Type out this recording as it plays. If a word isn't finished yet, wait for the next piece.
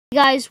Hey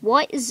guys,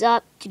 what is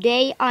up?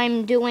 Today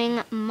I'm doing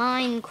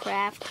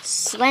Minecraft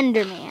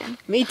Slenderman.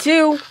 Me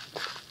too.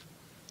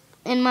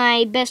 And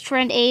my best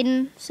friend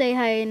Aiden. Say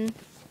hi, Aiden.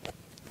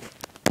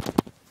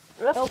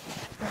 Oh.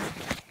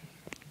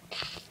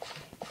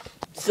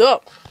 What's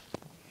up?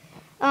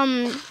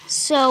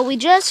 So we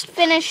just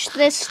finished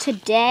this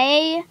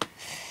today.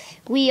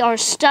 We are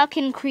stuck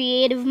in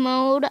creative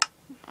mode.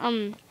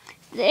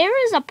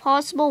 There is a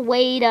possible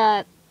way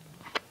to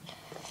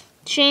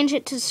change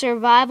it to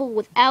survival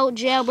without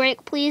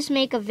jailbreak. Please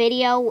make a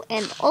video,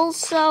 and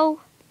also,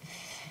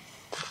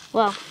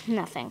 well,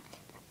 nothing.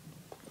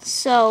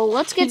 So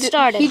let's get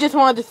started. He just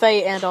wanted to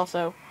say and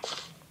also.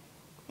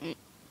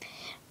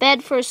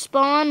 Bed for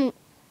spawn.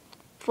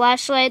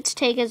 Flashlights,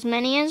 take as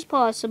many as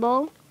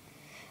possible.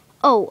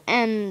 Oh,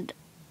 and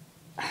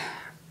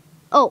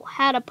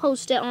how to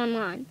post it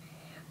online.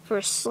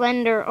 For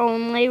Slender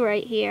only,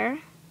 right here.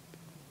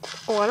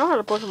 Oh, I know how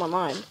to post them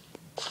online.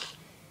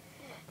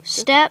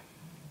 Step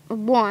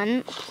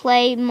 1,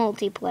 play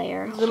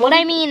multiplayer. What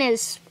I mean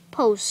is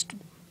post.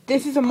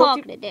 This is a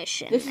Pocket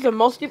Edition. This is a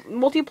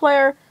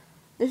multiplayer.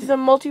 This is a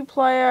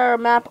multiplayer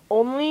map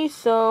only,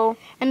 so.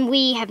 And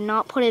we have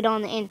not put it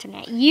on the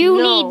internet.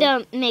 You need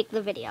to make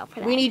the video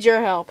for that. We need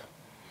your help.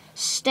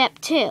 Step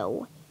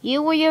 2,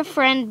 you or your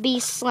friend be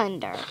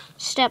Slender.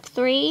 Step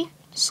 3,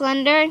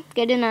 Slender,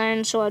 get an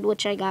iron sword,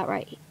 which I got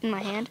right in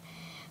my hand.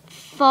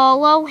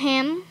 Follow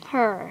him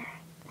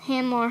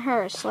or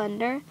her,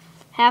 Slender.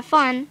 Have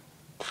fun.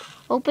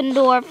 Open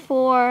door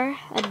for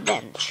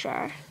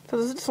adventure. So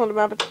this is the Slender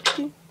map. It's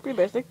pretty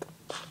basic.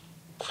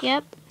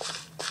 Yep.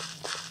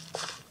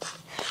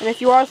 And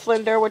if you are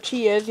Slender, which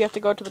he is, you have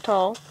to go to the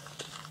tunnel.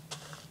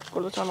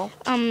 Go to the tunnel.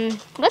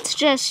 Let's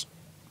just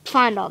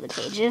find all the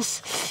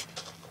pages.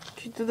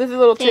 This is a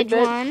little Page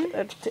tidbit. 1.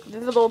 This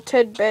is a little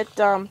tidbit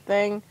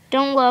thing.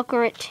 Don't look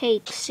or it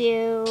takes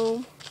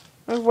you.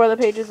 Of where the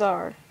pages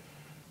are.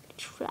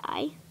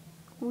 Try.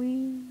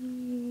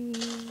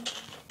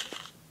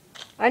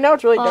 I know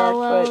it's really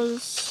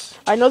Follows.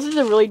 dark, but I know this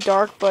is really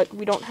dark, but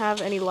we don't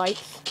have any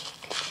lights.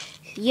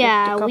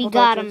 Yeah, we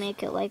gotta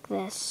make it like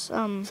this.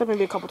 So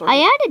maybe a couple torches. I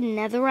added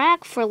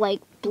netherrack for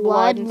like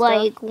blood, and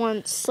like stuff.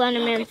 once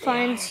Slenderman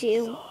finds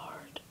you.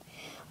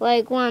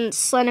 Like once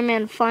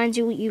Slenderman finds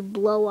you, you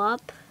blow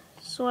up.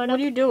 Sort of.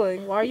 What are you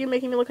doing? Why are you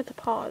making me look at the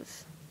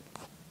paws?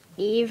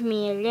 Leave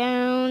me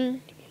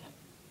alone.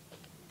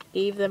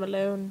 Leave them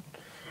alone.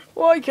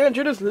 Why can't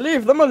you just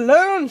leave them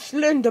alone,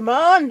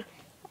 Slenderman?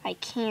 I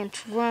can't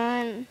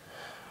run.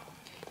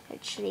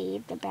 Let's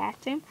leave the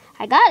bathroom.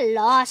 I got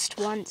lost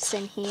once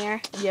in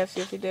here. Yes,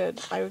 you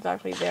did. I was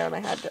actually there,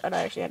 and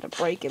I actually had to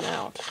break him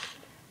out.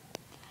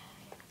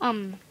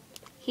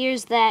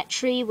 Here's that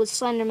tree with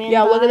Slenderman.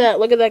 Yeah, look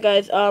at that,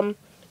 guys.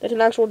 That's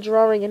an actual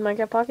drawing in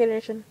Minecraft Pocket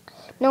Edition.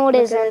 No, it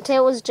isn't. It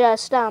was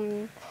just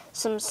some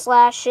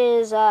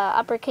slashes,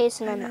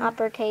 uppercase and then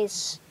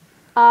uppercase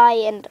I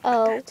and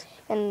O,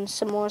 and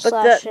some more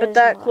slashes. But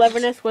that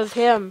cleverness was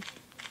him.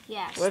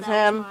 Yes, Was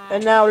him.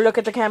 And now look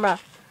at the camera.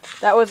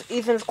 That was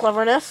Ethan's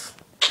cleverness.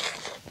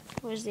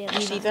 Where's the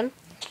other side? Ethan.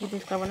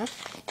 Ethan's cleverness.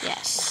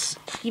 Yes.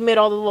 He made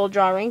all the little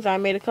drawings. I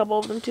made a couple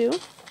of them too.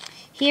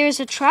 Here's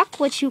a truck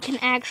which you can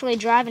actually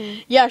drive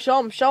in. Yeah, show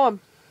him.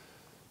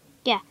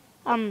 Yeah.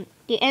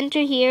 You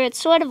enter here. It's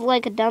sort of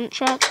like a dump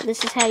truck.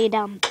 This is how you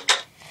dump.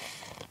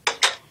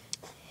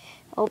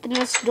 Open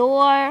this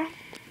door.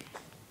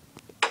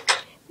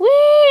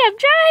 Whee! I'm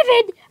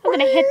driving! I'm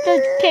gonna hit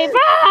the cave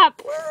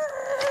up!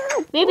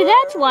 Maybe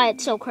that's why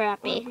it's so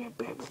crappy.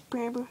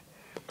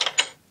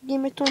 Give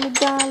me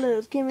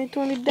 $20. Give me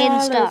 $20.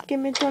 Insta. Give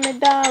me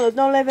 $20.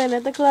 Don't live in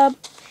at the club.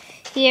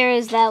 Here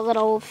is that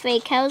little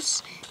fake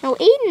house. Now,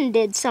 Aiden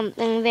did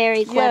something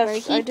very clever.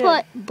 Yes, he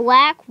put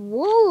black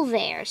wool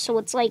there, so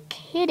it's like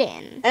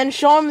hidden. And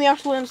show him the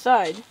actual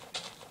inside.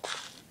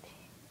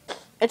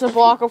 It's a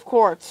block of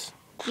quartz.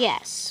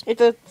 Yes.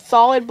 It's a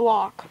solid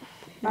block.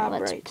 Now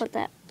let's put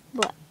that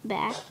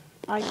back.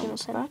 I can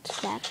that.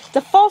 Back.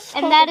 The false.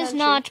 And that is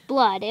not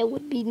blood. It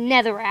would be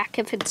netherrack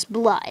if it's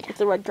blood.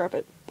 It's a red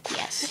carpet.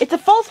 Yes. It's a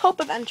false hope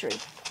of entry.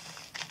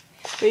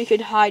 Where you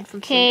could hide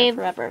from Slender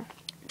forever.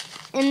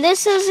 And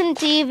this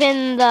isn't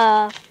even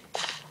the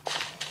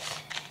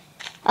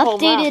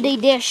updated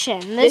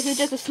edition. This is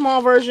just a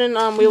small version.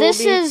 This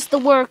is the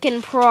work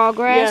in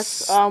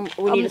progress. Yes.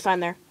 We need a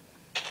sign there.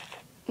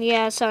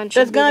 Yeah, sign.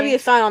 There's gonna be a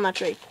sign on that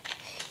tree.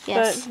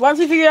 Yes. But once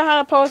we figure out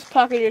how to post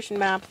Pocket Edition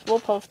maps,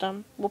 we'll post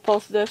them. We'll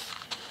post this.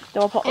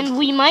 Then we'll post. And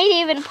we might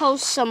even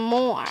post some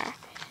more.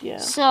 Yeah.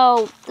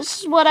 So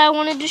this is what I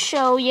wanted to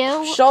show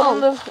you.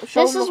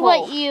 This is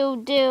what you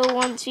do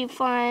once you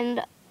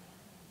find.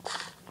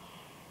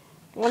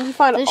 Once you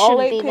find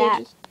all 8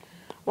 pages.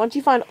 Once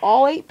you find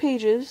all 8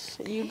 pages,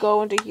 you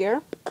go into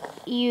here.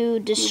 You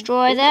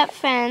destroy that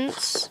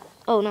fence.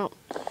 Oh no.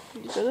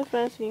 You destroy the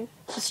fence. And you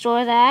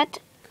destroy that.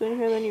 Go in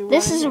here, then you.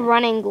 This is a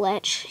running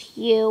glitch.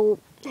 You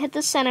hit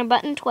the center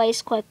button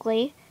twice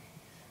quickly.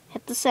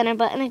 Hit the center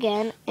button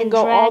again and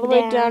go drag all the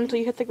way down until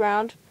you hit the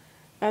ground,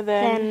 and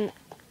then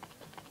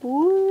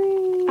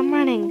Whee! I'm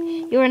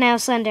running. You are now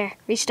Slender.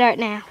 Restart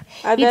now.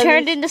 And You then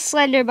turned into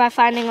Slender by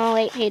finding all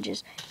 8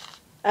 pages.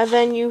 And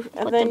then you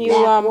Put the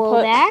black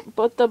wool back.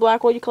 put the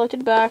black wool you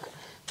collected back.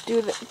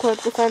 Put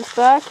the fence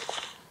back.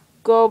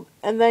 Go,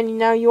 and then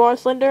now you are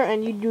Slender,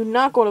 and you do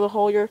not go to the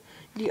hole.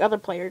 The other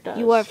player does.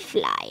 You are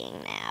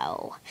flying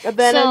now. And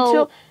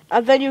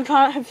then you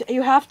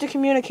have to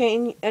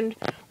communicate and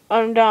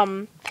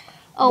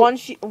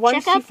once you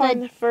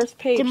find the first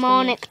page.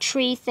 Demonic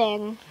tree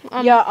thing.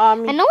 I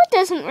know it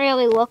doesn't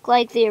really look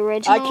like the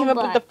original. I came up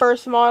with the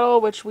first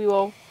model, which we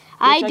will.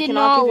 I did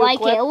not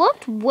like it. It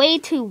looked way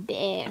too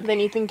big.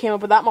 Then Ethan came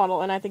up with that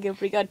model, and I think it was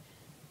pretty good.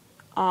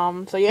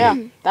 So yeah,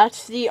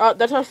 that's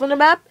our Slender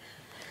map.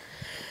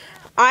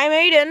 I'm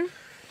Aiden.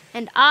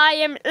 And I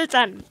am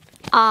Ethan.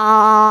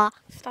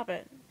 Stop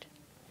it.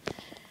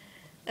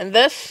 And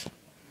this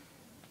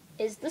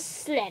is the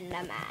Slender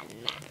Man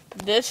map.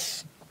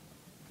 These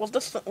are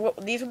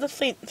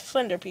the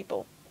Slender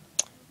people.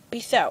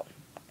 Peace out.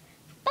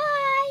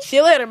 Bye. See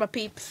you later, my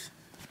peeps.